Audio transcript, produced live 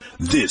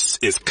This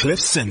is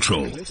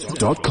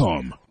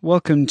CliffCentral.com.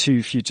 Welcome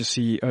to Future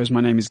CEOs. My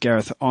name is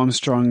Gareth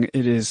Armstrong.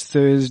 It is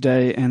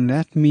Thursday, and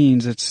that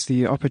means it's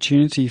the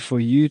opportunity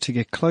for you to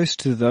get close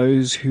to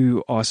those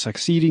who are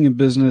succeeding in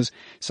business,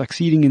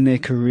 succeeding in their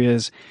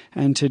careers.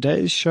 And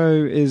today's show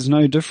is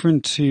no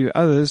different to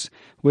others,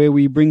 where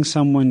we bring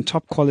someone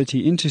top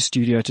quality into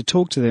studio to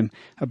talk to them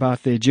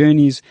about their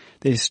journeys,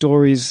 their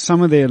stories,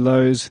 some of their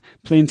lows,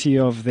 plenty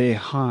of their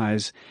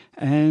highs.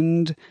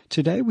 And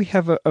today we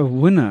have a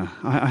winner.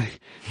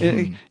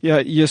 Yeah,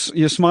 you're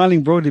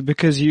smiling broadly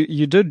because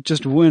you did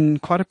just win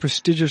quite a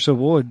prestigious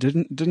award,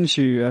 didn't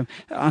you?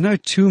 I know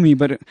Thumi,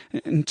 but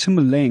in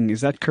Thumaleng,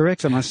 is that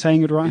correct? Am I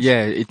saying it right?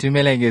 Yeah,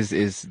 Thumaleng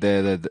is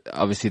the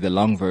obviously the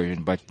long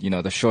version, but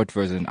the short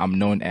version I'm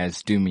known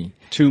as Thumi.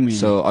 Thumi.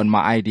 So on my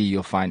ID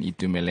you'll find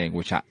Thumaleng,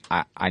 which I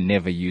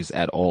never use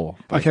at all.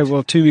 Okay,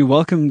 well Thumi,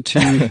 welcome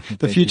to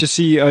the Future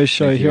CEO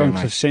show here on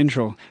Cliff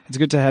Central. It's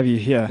good to have you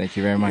here. Thank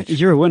you very much.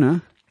 You're a winner.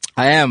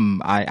 I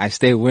am. I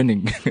stay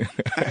winning.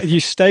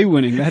 You stay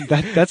winning.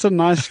 That's a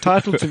nice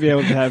title to be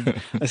able to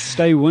have, a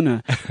stay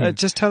winner.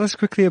 Just tell us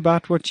quickly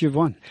about what you've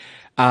won.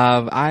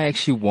 I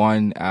actually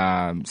won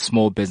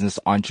Small Business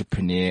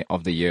Entrepreneur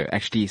of the Year.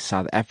 Actually,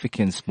 South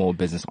African Small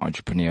Business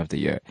Entrepreneur of the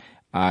Year.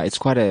 It's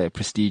quite a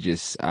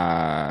prestigious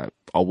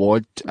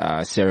award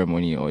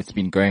ceremony. It's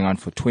been going on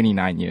for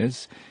 29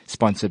 years,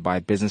 sponsored by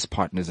Business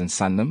Partners in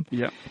Sanlam.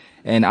 Yeah.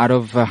 And out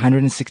of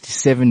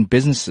 167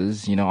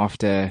 businesses,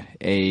 after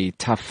a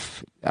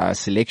tough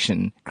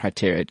selection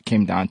criteria, it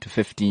came down to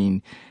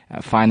 15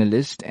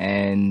 finalists,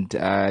 and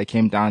it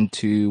came down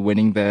to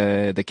winning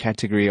the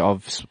category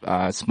of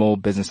Small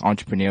Business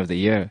Entrepreneur of the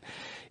Year.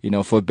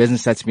 For a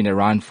business that's been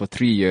around for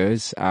 3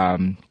 years,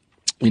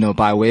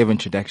 by way of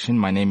introduction,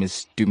 my name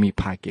is Thumi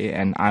Phake,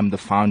 and I'm the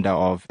founder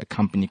of a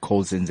company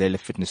called Zenzele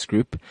Fitness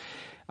Group.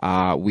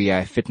 We are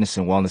a fitness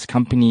and wellness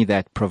company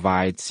that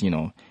provides,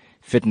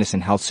 fitness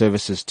and health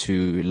services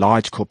to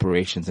large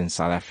corporations in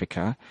South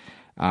Africa,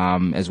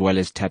 as well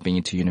as tapping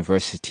into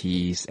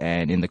universities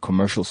and in the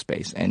commercial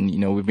space. And,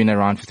 we've been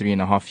around for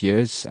 3.5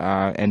 years.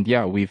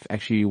 We've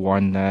actually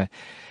won the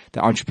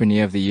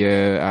Entrepreneur of the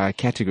Year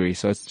category.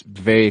 So it's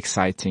very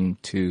exciting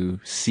to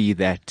see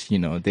that,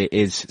 there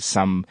is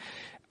some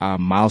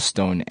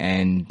milestone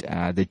and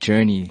the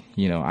journey.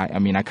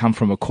 I come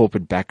from a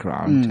corporate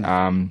background.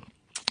 I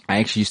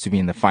actually used to be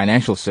in the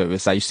financial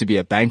service. I used to be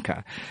a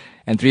banker.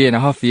 And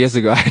 3.5 years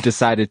ago, I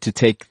decided to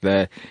take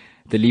the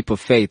leap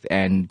of faith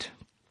and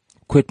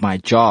quit my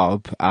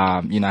job.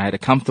 I had a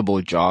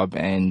comfortable job,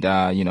 and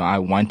I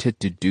wanted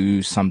to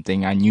do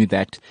something. I knew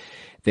that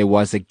there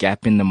was a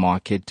gap in the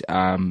market,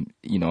 a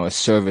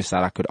service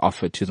that I could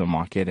offer to the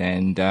market,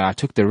 and I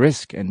took the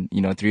risk. And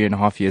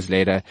 3.5 years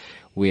later,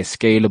 we're a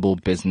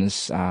scalable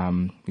business,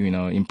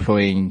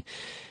 employing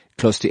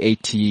close to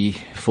 80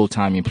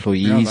 full-time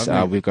employees.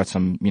 Yeah, we've got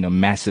some,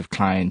 massive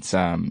clients,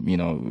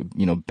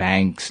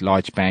 banks,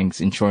 large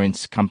banks,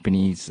 insurance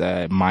companies,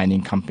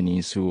 mining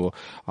companies who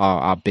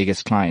are our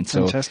biggest clients.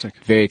 So fantastic.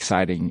 Very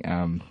exciting.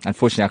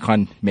 Unfortunately, I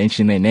can't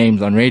mention their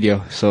names on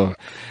radio. So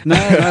No,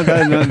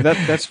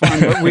 that's fine.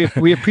 But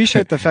we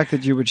appreciate the fact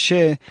that you would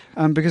share,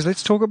 because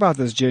let's talk about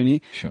this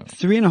journey. Sure.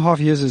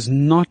 3.5 years is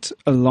not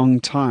a long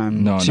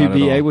time to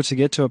be all. able to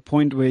get to a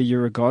point where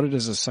you're regarded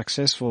as a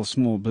successful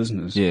small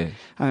business. Yeah.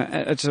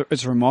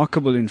 It's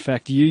remarkable. In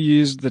fact, you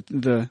used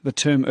the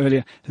term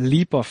earlier,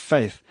 leap of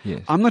faith.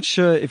 Yes. I'm not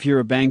sure if you're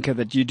a banker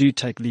that you do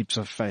take leaps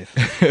of faith.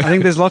 I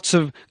think there's lots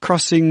of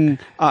crossing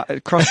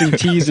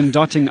T's and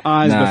dotting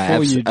I's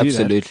before you do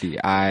absolutely.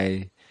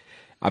 I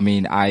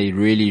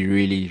really,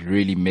 really,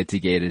 really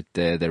mitigated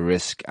the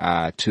risk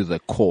to the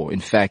core. In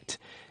fact,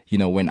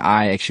 when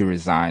I actually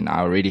resigned, I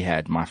already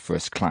had my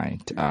first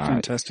client.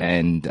 Fantastic.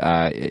 And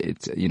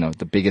it's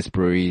the biggest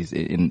breweries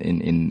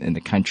in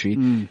the country.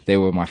 They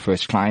were my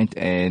first client,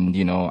 and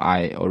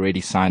I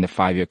already signed a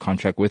 5-year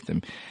contract with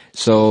them.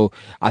 So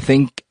I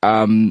think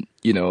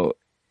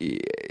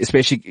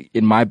especially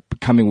in my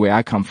coming where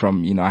I come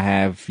from, I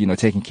have,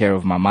 taken care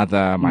of my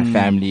mother, my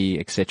family,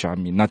 etc.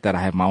 Not that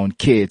I have my own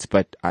kids,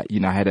 but I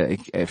had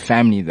a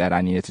family that I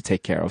needed to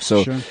take care of.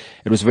 So Sure.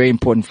 It was very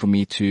important for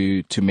me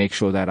to make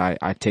sure that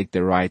I take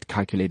the right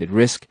calculated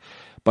risk,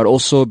 but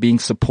also being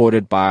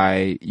supported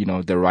by,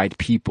 the right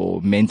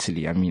people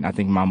mentally. I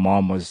think my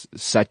mom was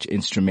such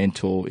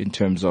instrumental in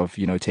terms of,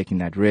 taking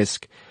that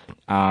risk.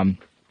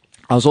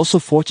 I was also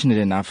fortunate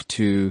enough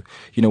to,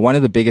 one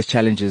of the biggest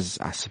challenges,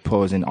 I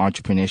suppose, in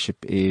entrepreneurship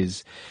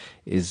is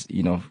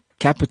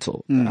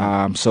capital.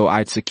 So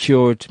I'd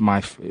secured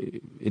my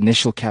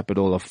initial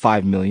capital of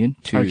 5 million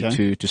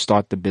to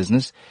start the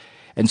business.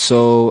 And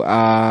so,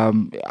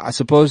 I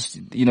suppose,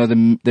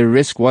 the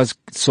risk was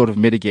sort of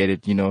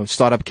mitigated,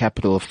 startup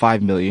capital of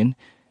 5 million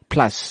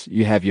plus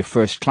you have your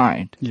first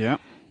client. Yeah.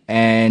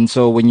 And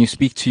so when you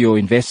speak to your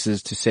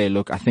investors to say,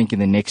 look, I think in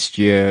the next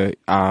year,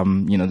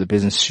 the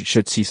business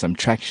should see some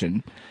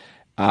traction.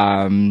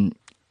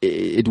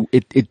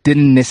 It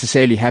didn't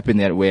necessarily happen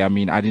that way. I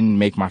didn't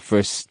make my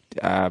first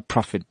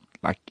profit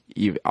like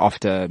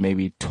after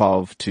maybe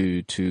 12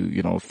 to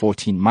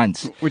 14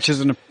 months. Which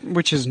is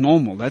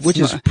normal. Which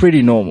is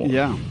pretty normal.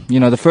 Yeah.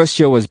 The first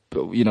year was,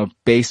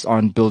 based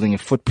on building a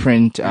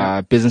footprint,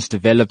 business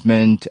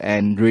development,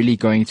 and really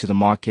going to the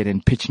market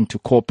and pitching to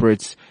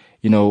corporates.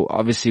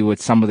 Obviously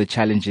with some of the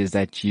challenges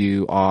that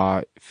you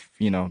are,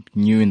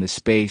 new in the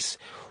space.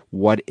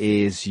 What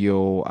is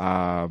your,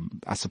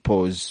 I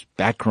suppose,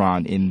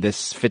 background in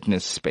this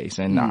fitness space?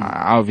 And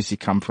I obviously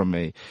come from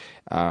a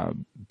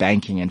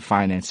banking and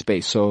finance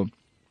space. So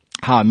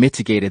how I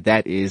mitigated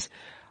that is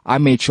I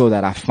made sure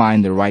that I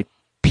find the right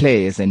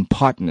players and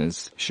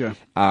partners. Sure.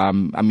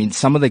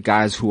 Some of the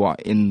guys who are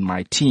in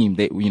my team,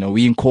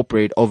 we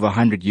incorporate over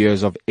 100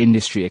 years of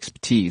industry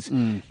expertise.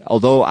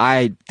 Although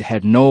I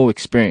had no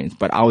experience,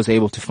 but I was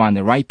able to find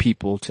the right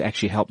people to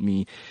actually help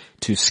me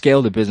to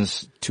scale the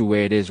business to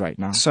where it is right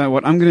now. So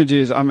what I'm going to do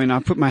is, I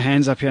put my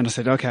hands up here and I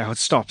said, okay,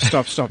 stop.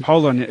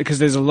 Hold on, because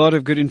there's a lot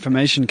of good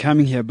information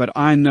coming here, but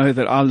I know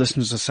that our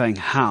listeners are saying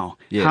how.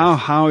 Yes.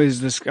 How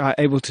is this guy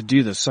able to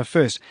do this? So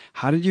first,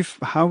 how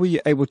were you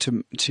able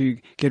to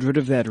get rid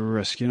of that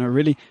risk?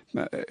 Really,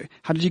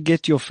 how did you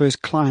get your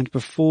first client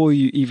before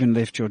you even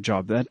left your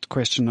job? That's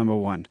question number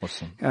one.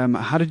 Awesome.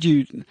 How did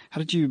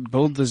you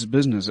build this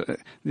business?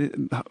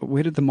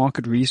 Where did the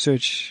market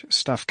research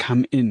stuff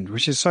come in?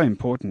 Which is so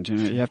important.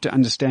 You have to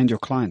understand your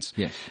clients.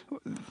 Yes.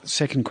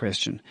 Second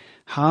question: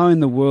 how in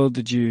the world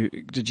did you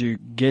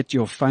get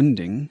your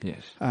funding?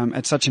 Yes.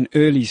 At such an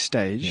early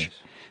stage? Yes.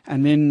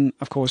 And then,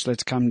 of course,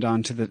 let's go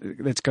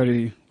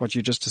to what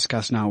you just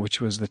discussed now, which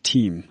was the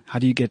team. How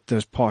do you get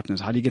those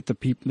partners? How do you get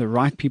the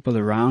right people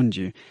around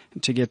you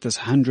to get this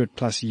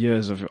 100+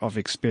 years of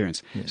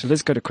experience? Yes. So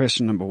let's go to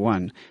question number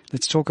one.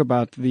 Let's talk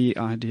about the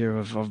idea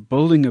of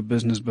building a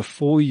business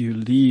before you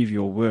leave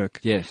your work.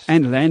 Yes.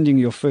 And landing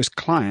your first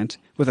client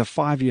with a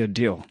 5-year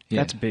deal.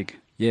 Yeah. That's big.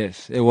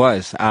 Yes, it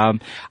was.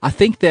 I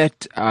think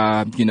that,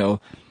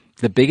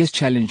 the biggest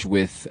challenge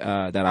with,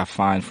 that I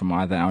find from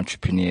other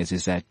entrepreneurs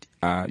is that,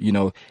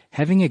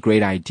 having a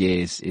great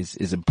idea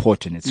is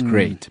important. It's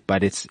great,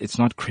 but it's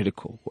not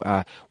critical.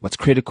 What's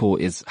critical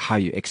is how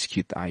you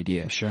execute the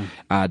idea. Sure.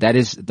 That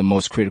is the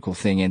most critical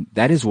thing. And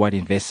that is what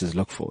investors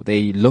look for.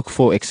 They look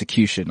for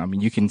execution.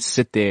 You can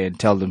sit there and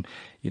tell them,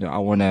 I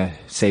want to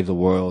save the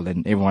world,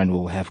 and everyone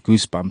will have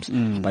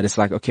goosebumps. But it's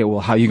like, okay,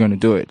 well, how are you going to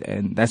do it?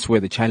 And that's where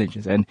the challenge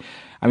is. And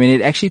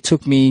it actually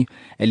took me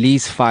at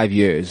least 5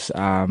 years,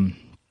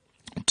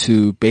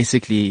 to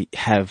basically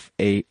have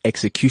a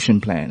execution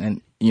plan.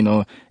 And,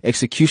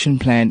 execution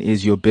plan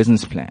is your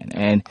business plan.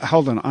 And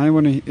hold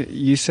on,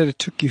 you said it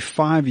took you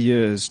 5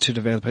 years to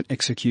develop an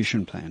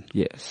execution plan.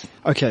 yes.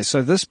 Okay,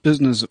 so this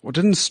business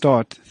didn't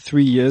start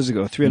 3 years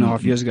ago,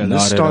 3.5 years ago.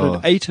 This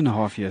started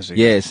 8.5 years ago.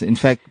 Yes, in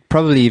fact,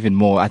 probably even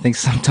more. I think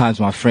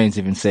sometimes my friends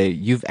even say,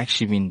 you've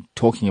actually been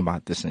talking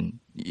about this and,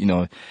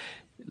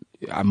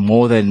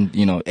 more than 8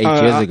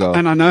 years ago.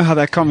 And I know how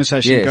that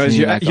conversation goes.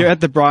 You're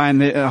at the Bri,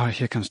 and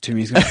here comes Thumi.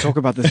 He's going to talk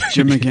about this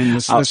gym again.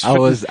 I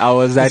was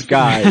that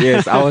guy.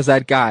 Yes, I was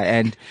that guy.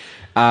 And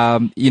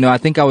I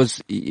think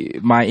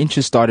my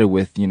interest started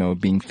with,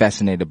 being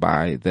fascinated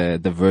by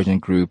the Virgin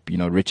Group,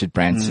 Richard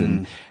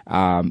Branson,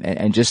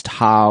 and just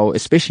how,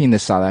 especially in the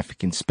South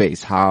African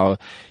space, how,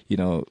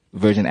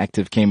 Virgin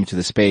Active came into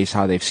the space,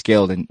 how they've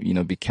scaled and,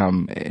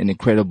 become an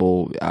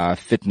incredible,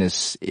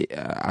 fitness,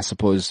 I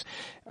suppose,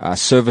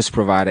 service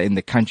provider in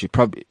the country,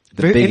 probably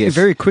the biggest.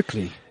 Very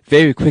quickly.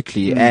 Very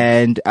quickly.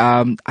 And,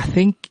 I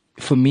think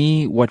for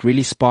me, what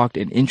really sparked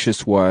an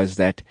interest was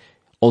that,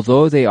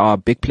 although they are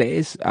big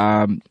players,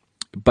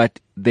 but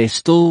there's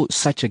still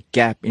such a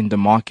gap in the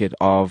market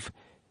of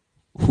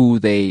who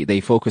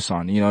they focus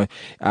on. Your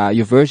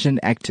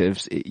Virgin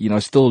Actives,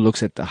 still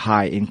looks at the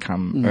high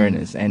income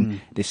earners, and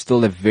there's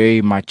still a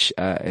very much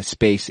a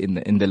space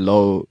in the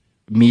low,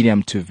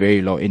 medium to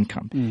very low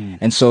income.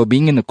 And so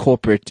being in the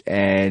corporate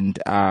and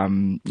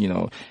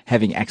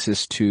having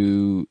access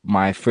to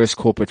my first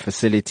corporate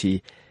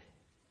facility,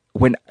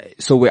 where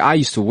I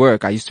used to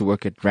work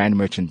at Rand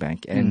Merchant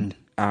Bank, and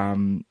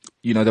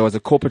there was a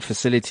corporate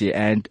facility,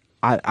 and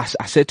I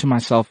said to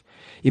myself,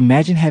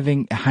 imagine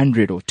having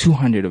 100 or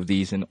 200 of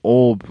these in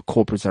all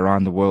corporates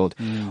around the world,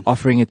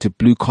 offering it to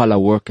blue collar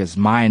workers,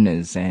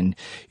 miners, and,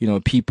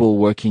 people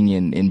working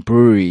in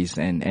breweries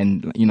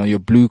and, your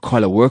blue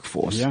collar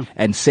workforce,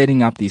 and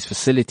setting up these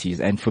facilities.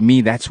 And for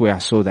me, that's where I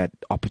saw that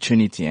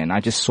opportunity. And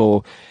I just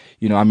saw,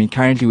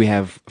 currently we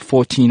have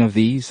 14 of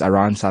these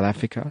around South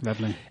Africa.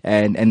 Lovely.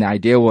 And the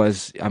idea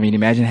was,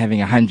 imagine having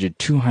 100,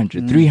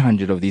 200,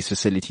 300 of these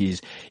facilities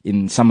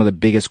in some of the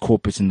biggest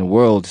corporates in the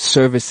world,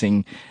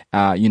 servicing,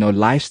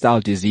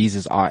 lifestyle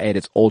diseases are at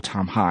its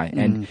all-time high.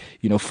 And,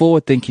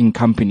 forward-thinking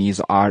companies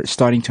are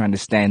starting to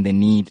understand the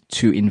need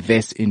to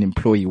invest in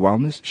employee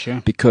wellness.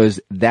 Sure. Because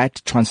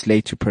that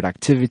translates to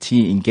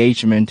productivity,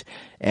 engagement,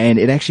 and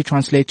it actually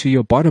translates to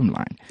your bottom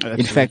line.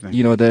 Absolutely. In fact,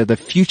 the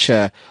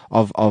future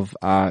of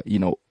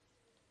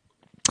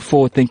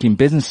forward-thinking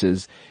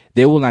businesses,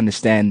 they will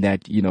understand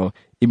that,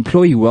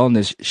 employee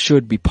wellness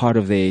should be part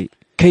of their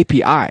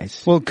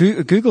KPIs. Well,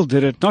 Google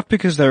did it not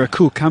because they're a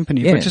cool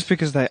company, but Yes. just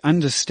because they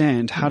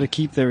understand how to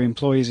keep their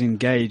employees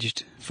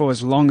engaged for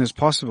as long as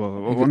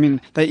possible. I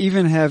mean, they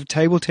even have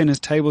table tennis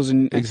tables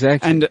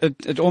Exactly. and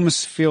it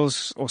almost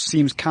feels or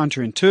seems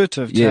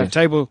counterintuitive to Yeah. have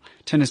table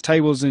tennis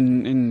tables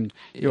in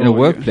a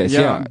workplace,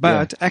 yeah,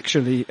 But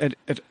actually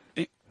it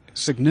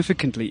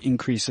significantly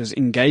increases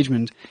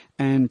engagement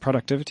and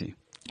productivity.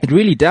 It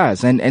really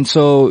does. And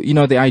so,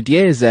 the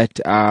idea is that,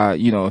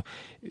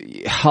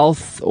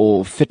 health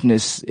or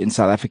fitness in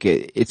South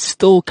Africa, it's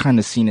still kind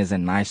of seen as a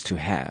nice to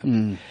have.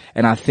 And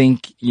I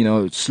think,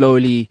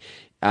 slowly,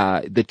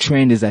 the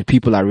trend is that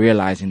people are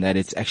realizing that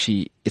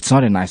it's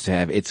not a nice to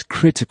have. It's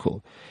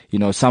critical.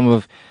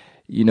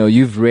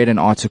 You've read in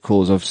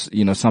articles of,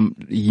 some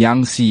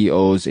young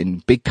CEOs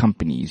in big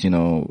companies,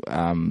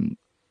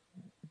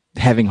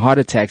 having heart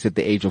attacks at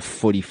the age of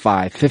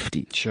 45,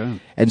 50. Sure.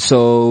 And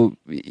so,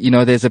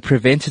 there's a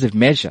preventative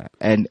measure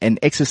and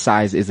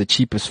exercise is the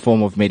cheapest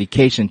form of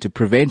medication to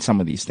prevent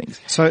some of these things.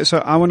 So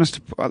I want us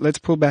to, let's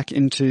pull back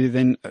into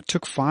then, it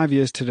took 5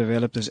 years to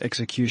develop this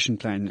execution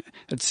plan.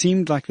 It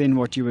seemed like then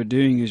what you were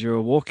doing is you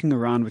were walking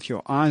around with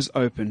your eyes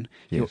open,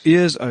 your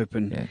ears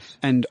open,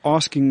 and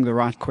asking the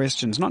right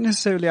questions, not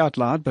necessarily out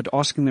loud, but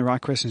asking the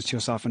right questions to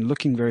yourself and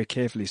looking very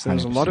carefully. So there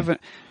was a lot of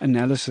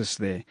analysis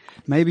there.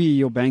 Maybe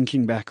your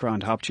banking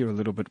background helped you a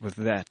little bit with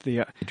that.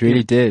 It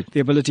really did. The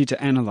ability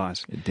to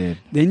analyze. It did.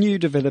 Then you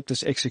developed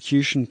this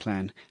execution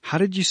plan. How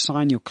did you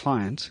sign your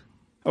client,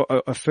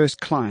 or a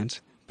first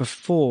client,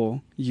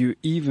 before you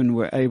even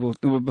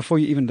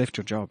left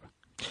your job?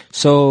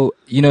 So,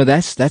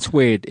 that's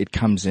where it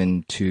comes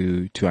in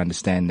to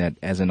understand that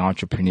as an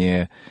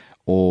entrepreneur,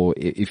 or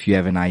if you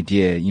have an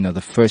idea,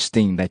 the first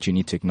thing that you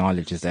need to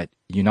acknowledge is that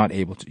you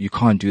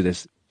can't do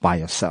this by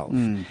yourself.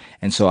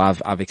 And so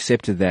I've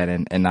accepted that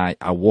and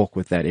I walk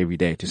with that every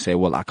day to say,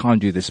 well, I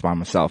can't do this by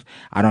myself.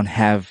 I don't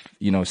have,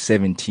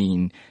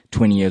 17,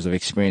 20 years of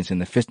experience in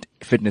the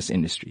fitness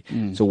industry.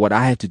 So what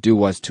I had to do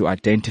was to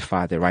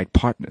identify the right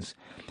partners.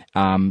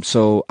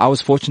 So I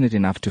was fortunate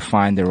enough to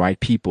find the right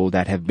people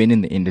that have been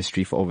in the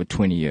industry for over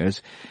 20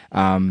 years.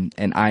 And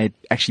I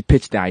actually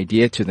pitched the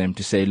idea to them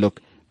to say,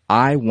 look,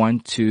 I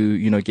want to,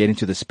 get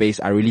into the space.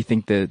 I really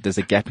think that there's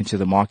a gap into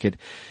the market.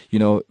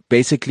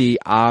 Basically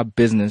our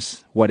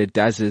business, what it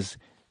does is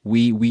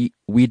we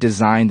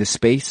design the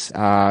space.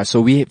 So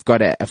we've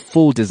got a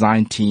full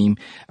design team,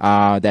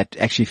 that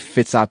actually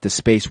fits out the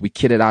space. We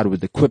kit it out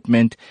with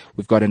equipment.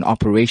 We've got an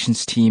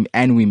operations team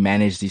and we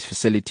manage these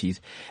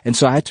facilities. And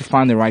so I had to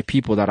find the right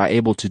people that are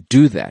able to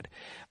do that.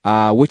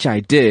 Which I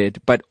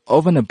did, but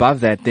over and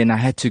above that, then I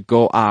had to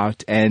go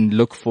out and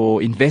look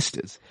for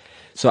investors.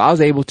 So I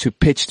was able to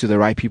pitch to the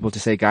right people to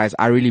say, guys,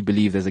 I really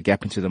believe there's a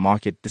gap into the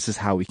market. This is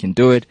how we can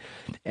do it.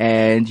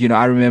 And,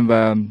 I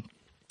remember,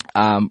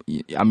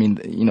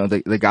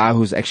 the guy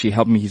who's actually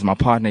helped me, he's my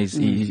partner. He's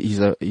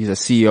a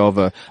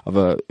CEO of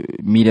a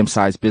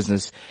medium-sized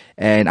business.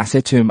 And I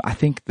said to him, I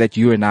think that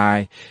you and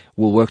I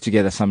will work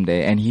together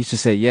someday. And he used to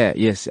say,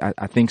 yes,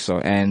 I think so.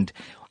 And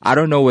I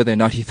don't know whether or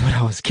not he thought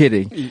I was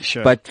kidding.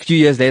 Sure. But a few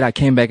years later, I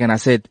came back and I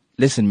said,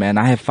 listen, man,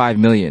 I have 5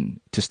 million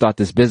to start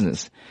this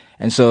business.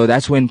 And so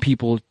that's when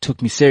people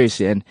took me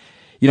seriously. And,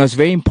 it's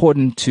very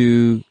important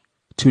to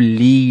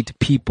lead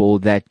people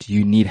that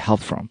you need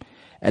help from.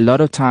 A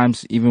lot of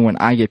times, even when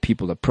I get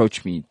people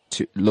approach me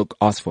to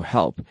ask for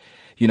help,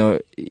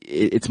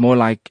 it's more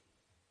like,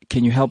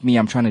 can you help me?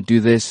 I'm trying to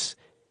do this.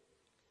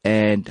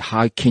 And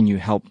how can you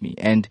help me?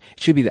 And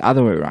it should be the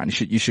other way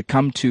around. You should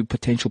come to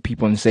potential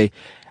people and say,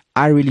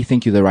 I really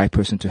think you're the right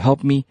person to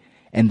help me.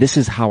 And this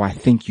is how I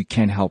think you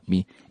can help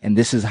me. And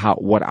this is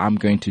what I'm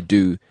going to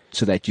do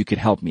so that you could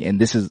help me. And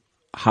this is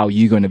how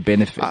you're going to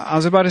benefit. I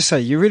was about to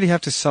say, you really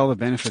have to sell the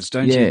benefits,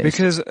 don't you? Yes.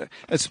 Because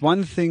it's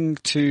one thing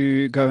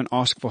to go and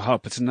ask for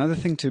help. It's another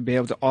thing to be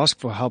able to ask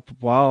for help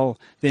while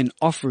then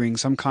offering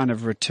some kind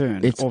of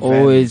return. It's or value.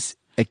 always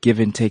a give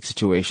and take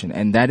situation.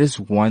 And that is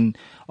one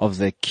of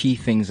the key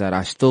things that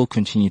I still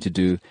continue to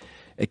do.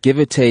 A give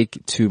or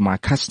take to my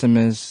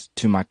customers,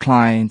 to my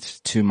clients,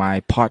 to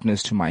my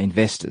partners, to my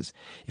investors.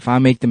 If I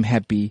make them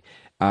happy,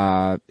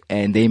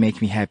 and they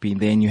make me happy,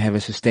 then you have a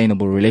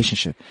sustainable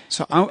relationship.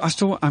 So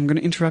I'm going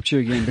to interrupt you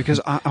again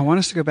because I want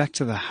us to go back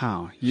to the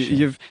how.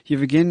 You've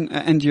again,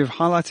 and you've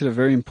highlighted a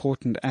very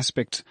important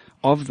aspect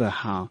of the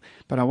how,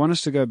 but I want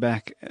us to go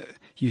back.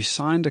 You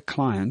signed a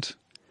client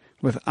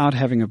without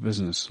having a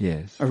business.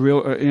 Yes. A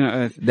real,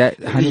 that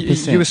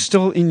 100%. You were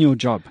still in your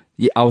job.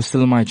 Yeah, I was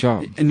still in my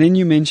job. And then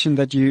you mentioned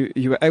that you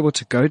were able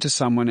to go to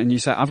someone and you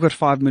say, I've got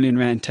 5 million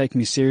rand, take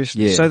me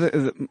seriously. Yeah.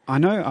 So I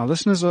know our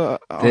listeners are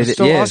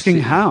still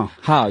asking how.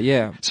 How,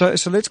 yeah. So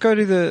let's go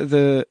to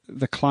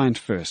the client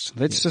first.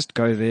 Let's just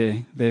go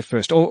there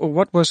first. Or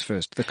what was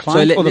first? The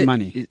client or the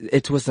money?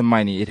 It was the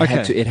money.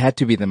 It had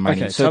to be the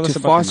money. Okay, so to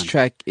fast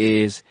track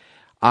is,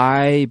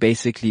 I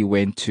basically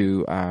went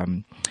to,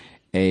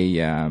 it's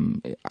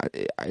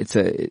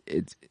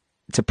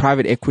a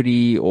private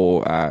equity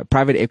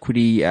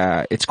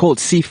it's called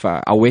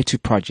SIFA,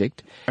 Awetu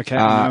Project. Okay.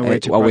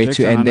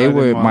 Awetu, and they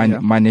were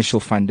my initial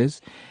funders.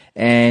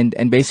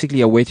 And basically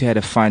Awethu had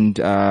a fund,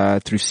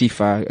 through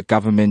CIFA, a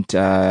government,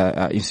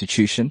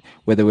 institution,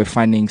 where they were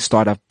funding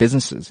startup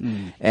businesses.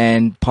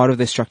 And part of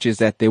the structure is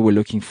that they were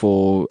looking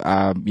for,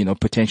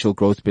 potential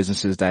growth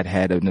businesses that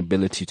had an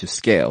ability to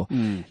scale.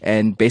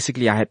 And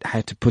basically I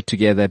had to put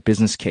together a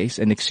business case,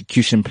 an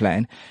execution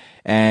plan.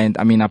 And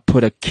I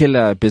put a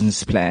killer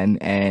business plan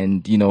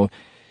and,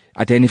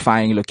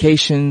 identifying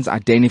locations,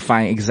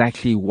 identifying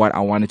exactly what I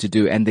wanted to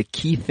do. And the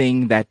key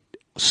thing that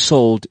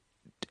sold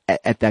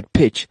at that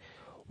pitch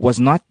was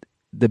not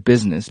the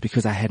business,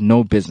 because I had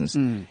no business.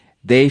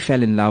 They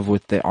fell in love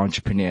with the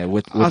entrepreneur,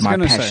 with my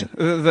passion.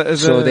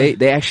 So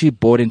they actually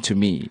bought into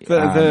me.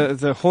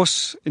 The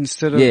horse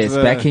instead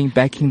of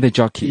backing the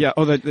jockey. Yeah.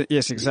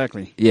 Yes,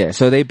 exactly. Yeah.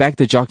 So they backed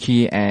the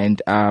jockey,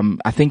 and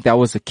I think that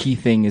was the key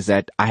thing, is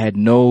that I had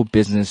no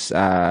business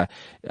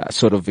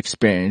sort of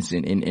experience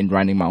in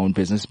running my own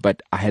business,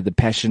 but I had the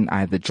passion,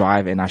 I had the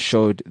drive, and I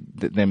showed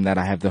them that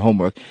I have the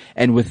homework.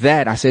 And with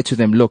that, I said to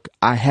them, look,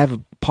 I have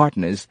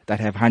partners that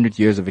have 100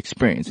 years of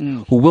experience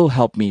who will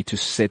help me to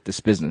set this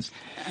business.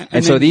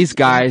 And so these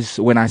guys,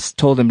 when I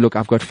told them, look,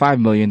 I've got 5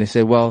 million, they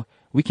said, well,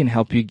 we can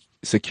help you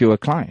secure a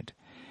client.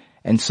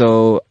 And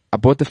so I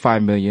bought the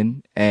 5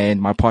 million,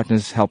 and my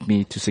partners helped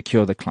me to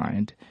secure the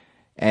client.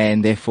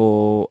 And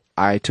therefore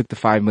I took the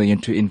 5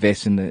 million to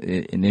invest in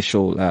the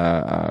initial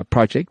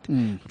project,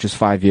 which was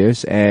 5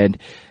 years. And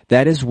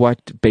that is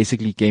what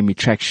basically gave me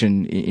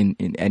traction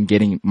in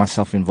getting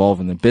myself involved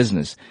in the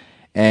business.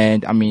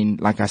 And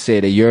like I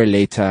said, a year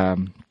later,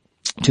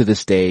 to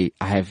this day,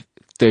 I have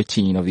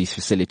 13 of these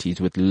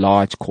facilities with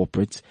large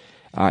corporates.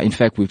 In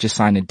fact, we've just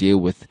signed a deal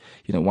with,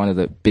 one of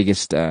the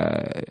biggest,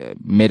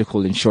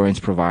 medical insurance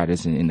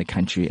providers in the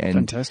country. And,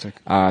 fantastic.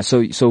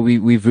 So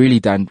we've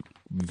really done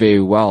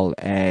very well.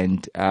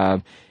 And,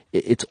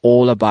 it's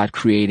all about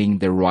creating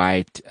the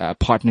right,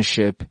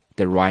 partnership,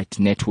 the right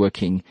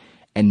networking,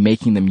 and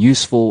making them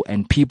useful,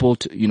 and people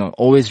to,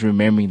 always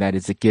remembering that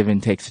it's a give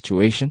and take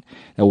situation.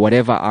 That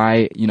whatever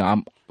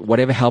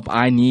whatever help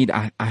I need,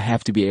 I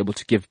have to be able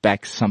to give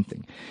back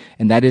something.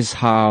 And that is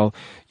how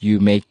you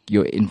make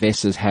your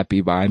investors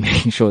happy, by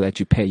making sure that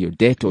you pay your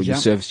debt, or you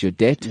service your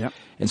debt. Yep.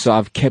 And so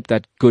I've kept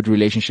that good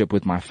relationship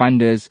with my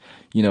funders.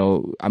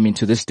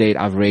 To this date,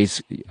 I've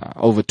raised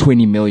over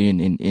 20 million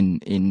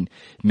in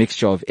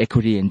mixture of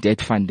equity and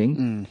debt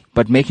funding,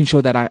 but making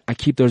sure that I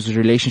keep those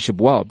relationship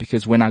well,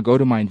 because when I go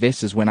to my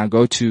investors, when I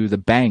go to the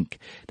bank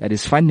that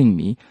is funding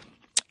me,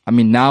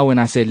 now when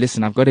I say,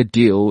 listen, I've got a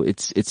deal,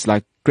 it's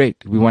like, great,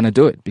 we want to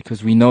do it,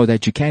 because we know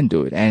that you can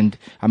do it. And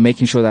I'm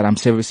making sure that I'm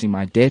servicing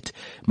my debt.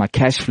 My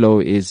cash flow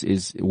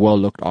is well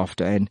looked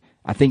after. And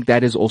I think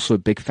that is also a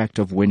big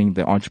factor of winning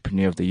the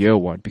Entrepreneur of the Year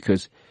award,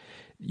 because,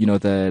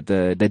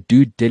 the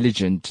due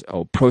diligence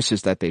or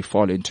process that they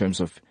follow in terms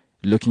of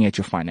looking at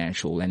your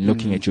financial and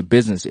looking at your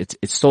business, it's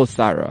so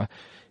thorough.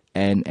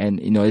 And,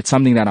 it's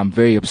something that I'm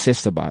very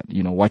obsessed about,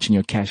 watching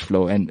your cash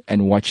flow and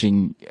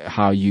watching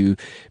how you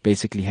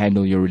basically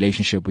handle your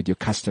relationship with your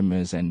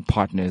customers and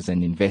partners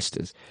and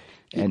investors.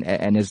 And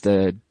as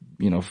the,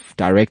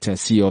 director,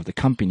 CEO of the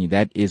company,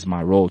 that is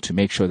my role, to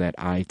make sure that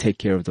I take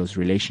care of those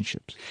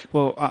relationships.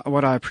 Well,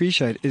 what I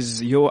appreciate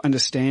is your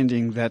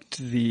understanding that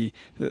the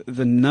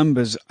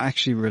numbers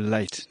actually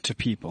relate to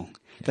people.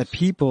 Yes. That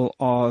people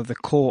are the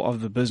core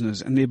of the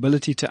business, and the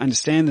ability to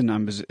understand the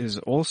numbers is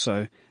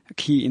also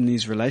key in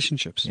these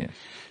relationships. Yes.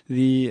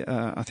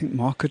 I think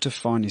Mark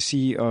Cutifani,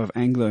 CEO of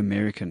Anglo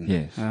American,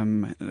 yes.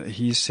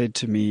 He said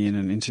to me in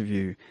an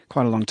interview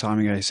quite a long time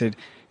ago, he said,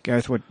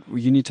 Gareth, what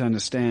you need to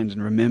understand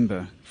and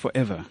remember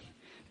forever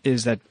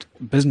is that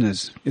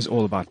business is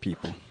all about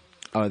people.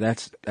 Oh,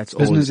 that's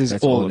business all, is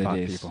that's all all about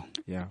it is. people.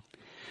 Yeah.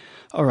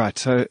 All right.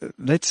 So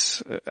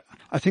let's,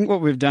 I think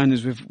what we've done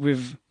is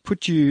we've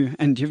put you,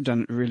 and you've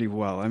done it really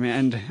well.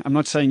 And I'm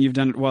not saying you've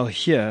done it well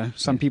here.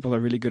 Some people are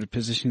really good at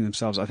positioning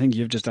themselves. I think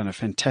you've just done a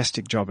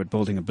fantastic job at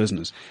building a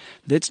business.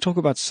 Let's talk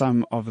about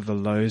some of the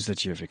lows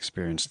that you've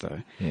experienced,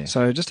 though. Yeah.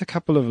 So just a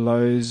couple of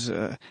lows,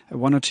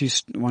 one or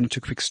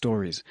two quick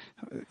stories.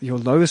 Your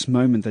lowest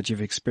moment that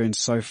you've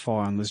experienced so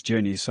far on this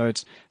journey. So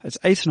it's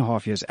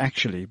 8.5 years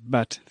actually,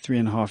 but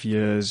 3.5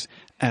 years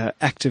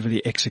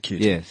actively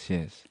executing.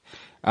 Yes.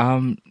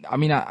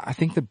 I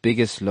think the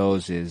biggest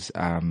lows is,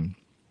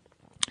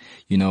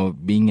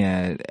 being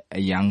a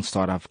young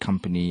startup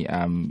company,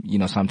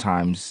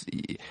 sometimes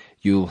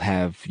you'll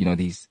have,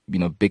 these,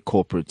 big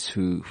corporates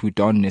who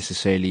don't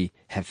necessarily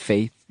have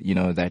faith,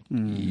 that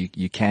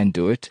you can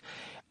do it.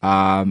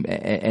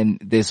 And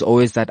there's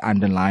always that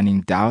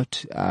underlining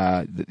doubt,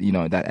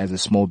 that as a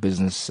small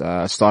business,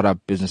 startup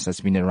business that's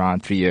been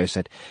around 3 years,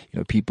 that,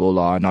 people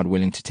are not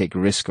willing to take a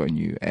risk on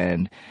you.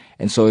 And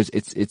so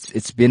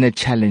it's been a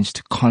challenge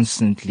to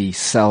constantly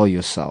sell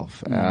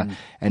yourself,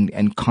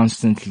 and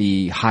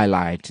constantly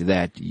highlight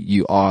that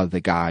you are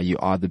the guy, you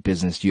are the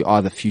business, you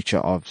are the future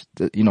of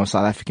the,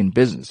 South African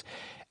business.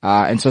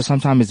 And so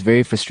sometimes it's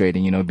very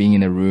frustrating, being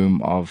in a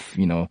room of,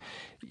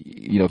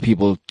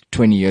 people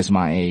 20 years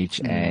my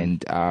age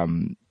and,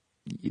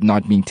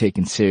 not being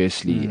taken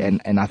seriously.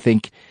 And I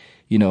think,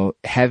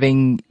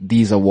 having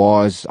these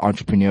awards,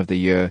 Entrepreneur of the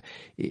Year,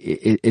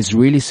 is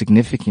really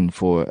significant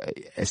for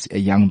a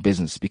young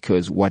business,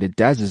 because what it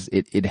does is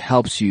it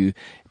helps you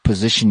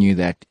position you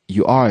that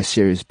you are a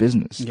serious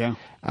business. Yeah.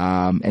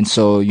 And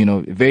so,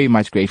 very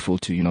much grateful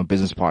to,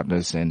 business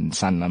partners and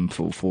Sanlam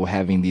for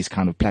having these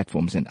kind of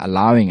platforms and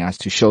allowing us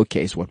to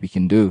showcase what we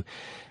can do.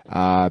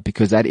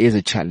 Because that is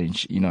a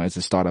challenge, as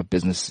a startup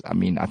business. I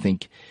mean, I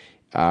think,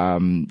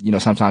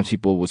 sometimes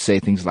people would say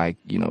things like,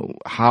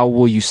 how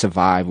will you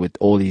survive with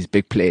all these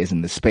big players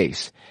in the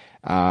space?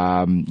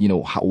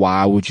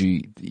 Why would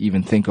you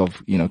even think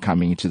of,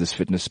 coming into this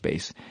fitness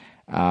space?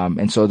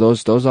 And so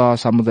those are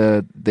some of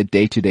the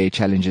day-to-day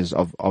challenges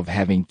of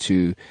having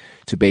to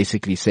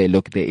basically say,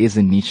 look, there is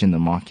a niche in the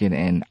market,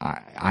 and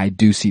I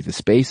do see the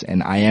space,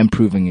 and I am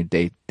proving it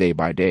day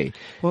by day.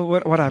 Well,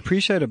 what I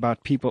appreciate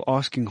about people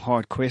asking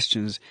hard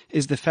questions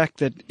is the fact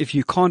that if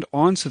you can't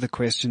answer the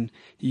question,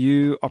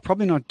 you are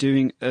probably not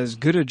doing as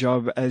good a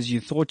job as you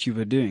thought you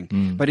were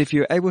doing. But if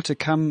you're able to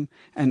come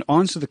and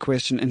answer the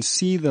question and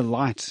see the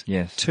light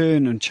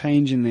turn and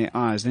change in their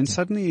eyes, then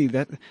suddenly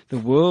that the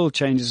world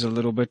changes a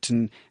little bit,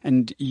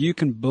 and you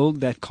can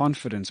build that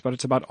confidence. But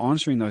it's about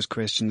answering those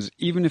questions,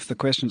 even if the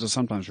questions are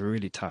sometimes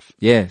really tough.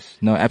 Yes,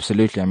 no,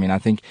 absolutely. I mean, I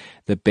think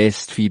the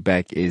best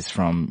feedback is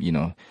from,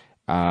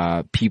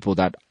 people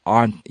that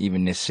aren't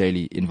even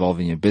necessarily involved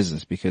in your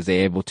business, because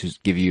they're able to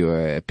give you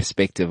a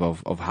perspective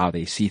of how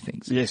they see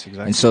things. Yes,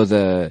 exactly. And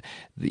so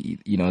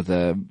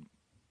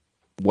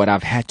what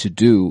I've had to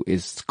do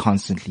is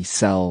constantly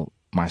sell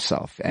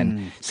myself,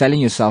 and selling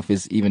yourself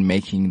is even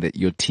making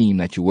your team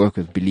that you work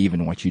with believe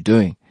in what you're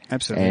doing.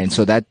 Absolutely. And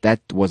so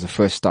that was the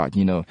first start,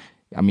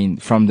 I mean,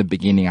 from the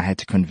beginning, I had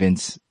to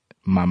convince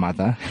my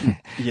mother.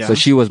 Yeah. So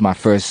she was my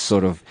first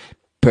sort of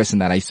person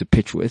that I used to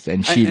pitch with,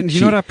 and you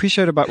know what I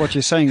appreciate about what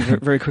you're saying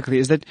very quickly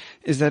is that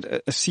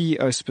a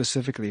CEO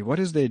specifically, what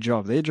is their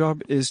job? Their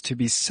job is to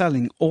be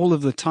selling all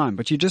of the time,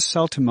 but you just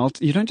sell to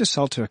you don't just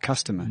sell to a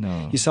customer.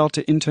 No. You sell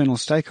to internal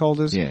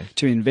stakeholders, Yes.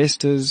 to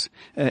investors,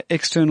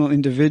 external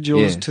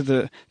individuals,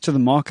 Yes. to the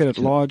market at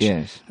large.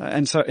 Yes.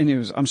 And so,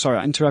 anyways, I'm sorry,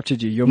 I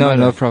interrupted you. Your No, mother,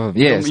 no problem.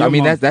 Yes. your I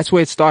mean, mom. that's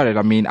where it started.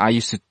 I mean, I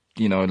used to,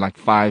 like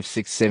 5,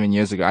 6, 7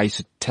 years ago, I used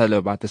to tell her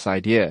about this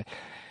idea.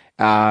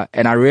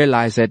 And I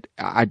realized that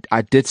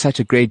I did such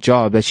a great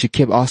job that she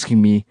kept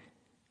asking me,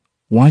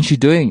 why aren't you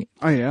doing it?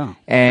 Oh yeah.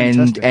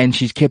 And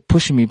she kept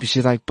pushing me, but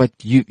she's like, but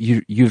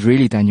you've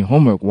really done your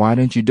homework. Why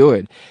don't you do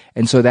it?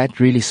 And so that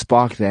really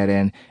sparked that.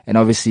 And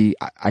obviously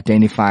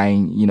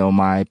identifying,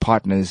 my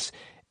partners.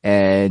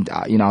 And,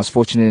 I was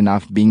fortunate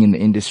enough being in the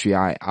industry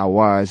I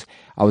was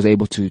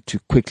able to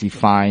quickly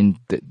find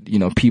the,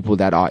 people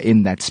that are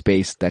in that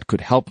space that could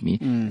help me.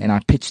 And I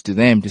pitched to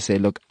them to say,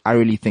 look, I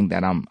really think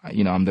that I'm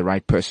the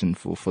right person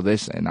for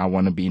this, and I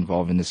want to be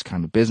involved in this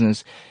kind of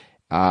business.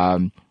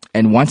 And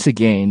once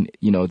again,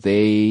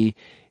 they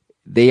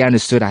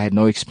understood I had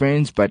no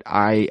experience, but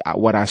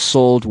what I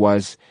sold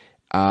was,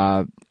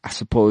 I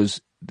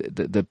suppose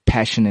the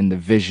passion and the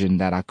vision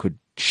that I could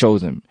show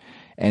them.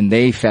 And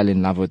they fell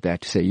in love with that,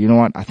 to say, you know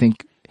what, I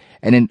think,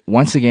 and then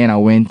once again, I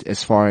went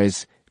as far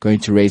as going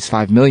to raise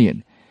 5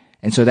 million.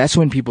 And so that's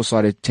when people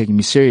started taking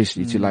me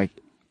seriously to like,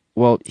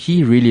 well,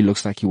 he really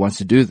looks like he wants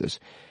to do this.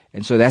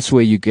 And so that's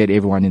where you get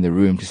everyone in the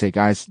room to say,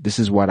 guys, this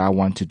is what I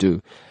want to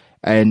do.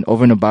 And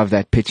over and above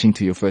that, pitching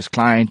to your first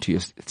client, to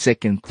your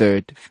second,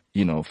 third,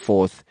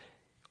 fourth,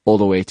 all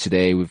the way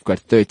today, we've got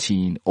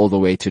 13. All the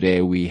way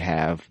today, we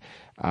have,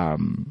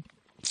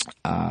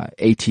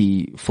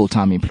 80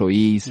 full-time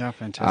employees. Yeah,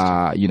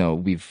 fantastic.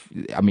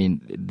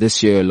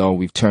 This year alone,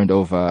 we've turned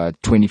over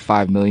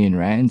 25 million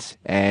rands,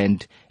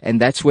 and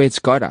that's where it's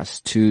got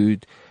us to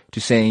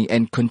saying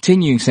and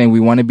continuing saying we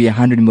want to be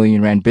 100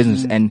 million rand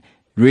business and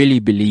really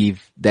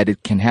believe that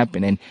it can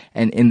happen.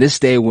 And in this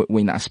day,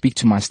 when I speak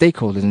to my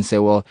stakeholders and say,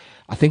 well,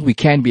 I think we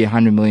can be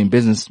 100 million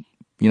business,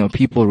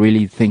 people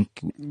really think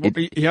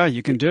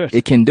you can do it.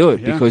 It can do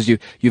it because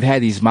you've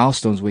had these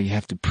milestones where you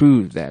have to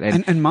prove that.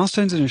 And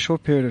milestones in a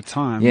short period of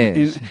time,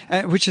 yes.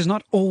 Which is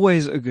not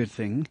always a good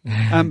thing.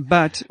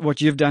 But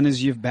what you've done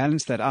is you've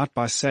balanced that out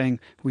by saying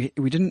we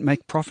didn't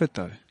make profit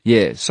though.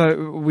 Yes.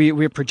 So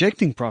we're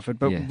projecting profit,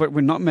 but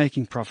we're not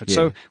making profit. Yeah.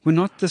 So we're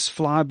not this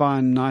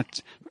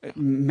fly-by-night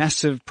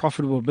massive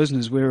profitable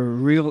business. We're a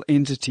real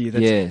entity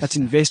that's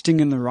investing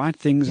in the right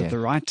things at the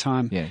right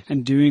time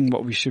and doing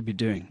what we should be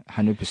doing.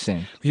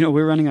 100%.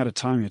 We're running out of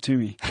time here,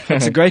 Thumi.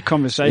 It's a great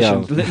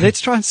conversation. Let's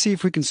try and see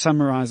if we can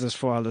summarize this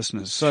for our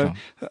listeners. So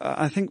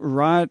I think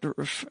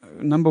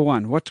number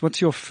one,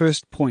 what's your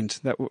first point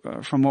that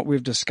from what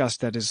we've discussed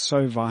that is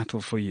so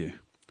vital for you?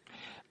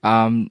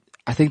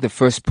 I think the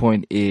first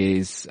point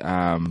is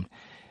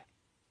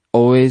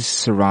always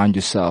surround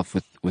yourself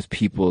with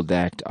people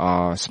that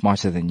are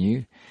smarter than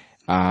you,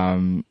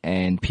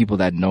 and people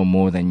that know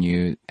more than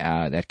you,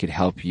 that could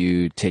help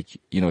you take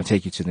you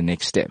to the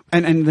next step.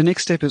 And the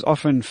next step is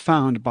often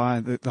found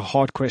by the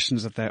hard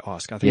questions that they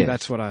ask. I think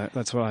that's what I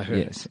heard.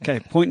 Yes. Okay.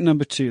 Point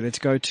number 2. Let's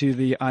go to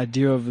the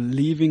idea of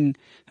leaving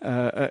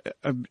a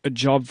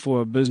job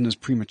for a business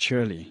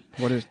prematurely.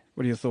 What is?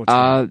 What are your thoughts?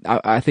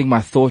 I think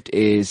my thought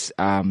is,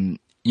 don't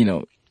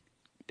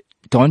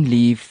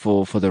leave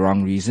for the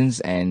wrong reasons,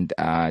 and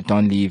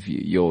don't leave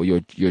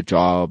your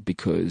job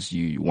because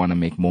you want to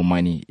make more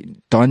money.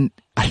 Don't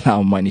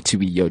allow money to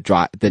be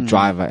the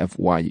driver of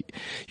why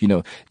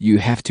you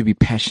have to be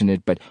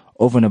passionate, but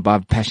over and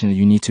above passionate,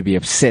 you need to be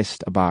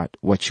obsessed about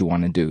what you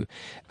want to do.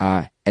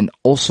 And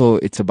also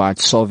it's about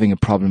solving a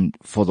problem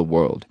for the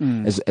world.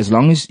 As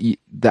long as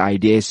the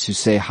idea is to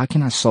say, how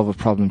can I solve a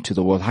problem to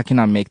the world? How can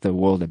I make the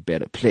world a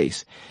better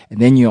place?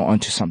 And then you're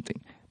onto something.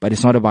 But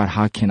it's not about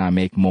how can I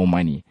make more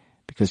money,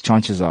 because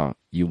chances are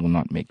you will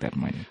not make that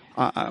money.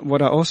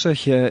 What I also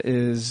hear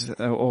is,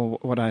 or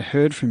what I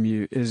heard from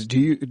you is, do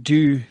you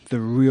do the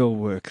real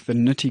work, the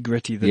nitty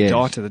gritty, the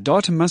data? The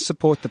data must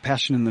support the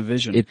passion and the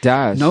vision. It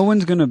does. No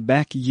one's going to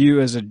back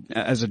you as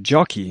a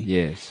jockey.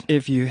 Yes.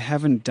 If you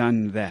haven't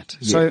done that.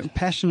 Yes. So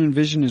passion and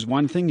vision is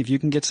one thing. If you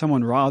can get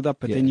someone riled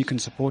up, but then you can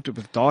support it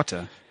with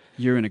data,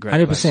 you're in a great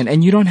 100%. place.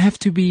 And you don't have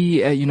to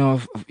be,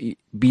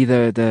 be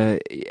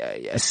the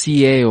a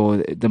CA or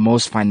the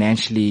most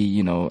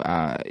financially,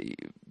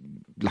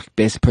 like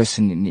best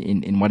person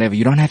in whatever.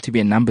 You don't have to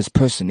be a numbers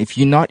person. If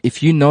you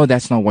know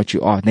that's not what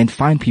you are, then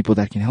find people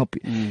that can help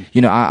you.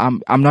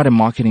 I'm not a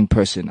marketing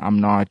person.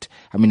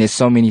 There's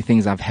so many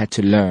things I've had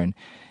to learn.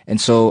 And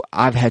so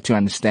I've had to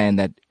understand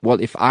that, well,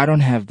 if I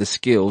don't have the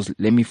skills,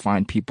 let me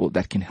find people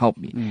that can help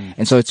me.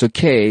 And so it's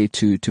okay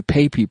to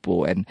pay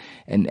people. And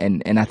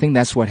I think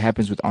that's what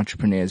happens with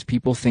entrepreneurs.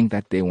 People think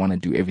that they want to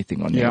do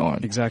everything on their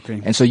own.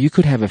 Exactly. And so you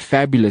could have a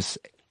fabulous,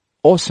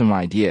 awesome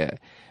idea,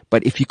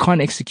 but if you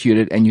can't execute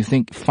it and you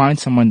think, find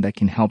someone that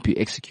can help you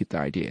execute the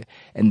idea.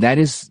 And that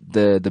is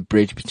the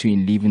bridge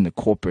between leaving the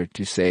corporate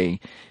to say,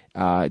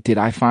 did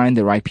I find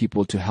the right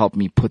people to help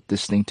me put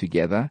this thing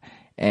together?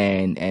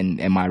 And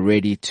am I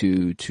ready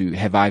to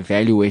have I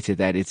evaluated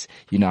that it's,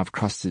 I've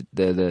crossed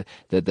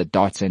the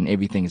dots and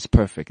everything is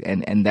perfect.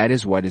 And that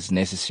is what is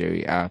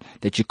necessary,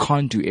 that you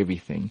can't do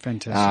everything.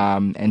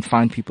 Fantastic. And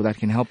find people that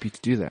can help you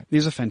to do that.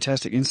 These are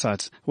fantastic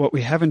insights. What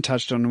we haven't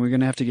touched on, and we're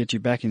going to have to get you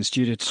back in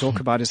studio to talk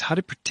about, is how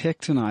to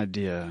protect an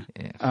idea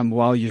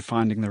while you're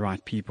finding the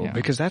right people,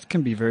 because that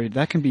can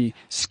be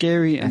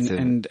scary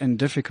and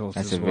difficult.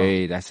 That's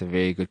a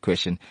very good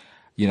question.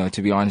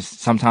 To be honest,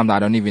 sometimes I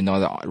don't even know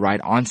the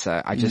right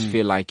answer. I just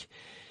feel like,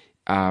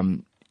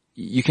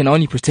 you can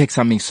only protect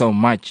something so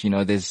much.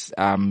 There's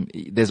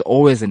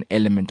always an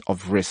element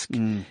of risk.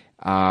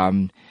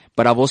 But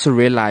I've also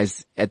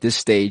realized at this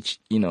stage,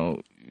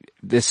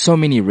 there's so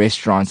many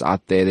restaurants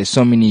out there. There's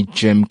so many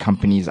gym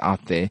companies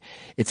out there.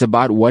 It's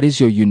about what is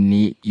your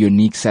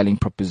unique selling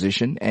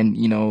proposition. And,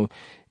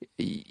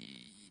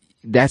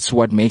 that's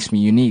what makes me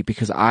unique,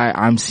 because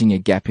I'm seeing a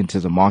gap into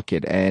the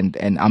market and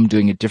I'm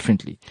doing it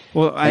differently.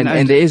 Well,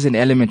 and there is an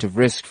element of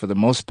risk for the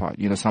most part.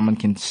 Someone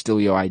can steal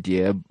your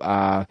idea,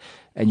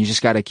 and you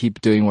just got to keep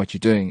doing what you're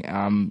doing.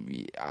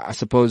 I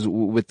suppose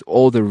with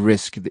all the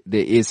risk,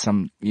 there is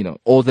some,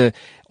 all the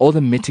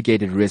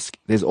mitigated risk,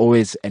 there's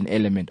always an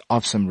element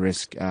of some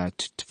risk,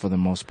 for the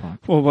most part.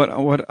 Well,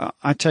 what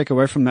I take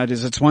away from that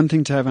is, it's one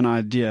thing to have an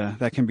idea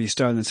that can be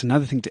stolen. It's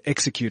another thing to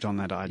execute on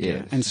that idea.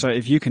 Yes. And so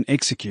if you can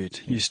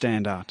execute, you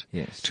stand out.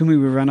 Yes. Thumi,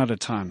 we run out of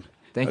time.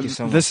 Thank you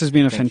so much. This has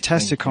been a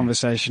fantastic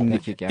conversation.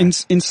 Thank you,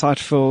 Gareth.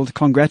 Insight-filled.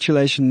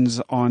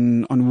 Congratulations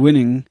on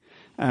winning.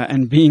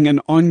 And being an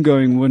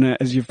ongoing winner,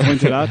 as you've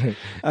pointed out.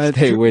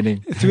 Stay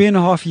winning.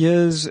 3.5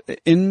 years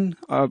in,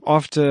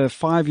 after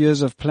 5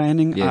 years of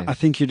planning, I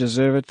think you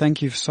deserve it.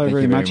 Thank you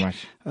very much.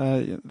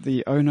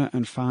 The owner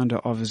and founder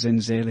of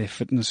Zenzele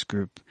Fitness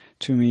Group.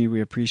 Thumi,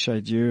 we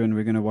appreciate you, and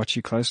we're going to watch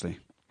you closely.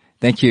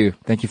 Thank you.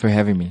 Thank you for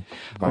having me.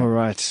 Bye. All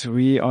right.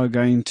 We are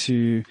going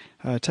to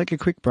take a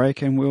quick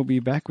break, and we'll be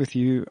back with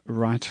you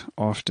right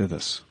after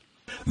this.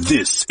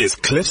 This is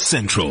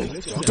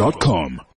CliffCentral.com.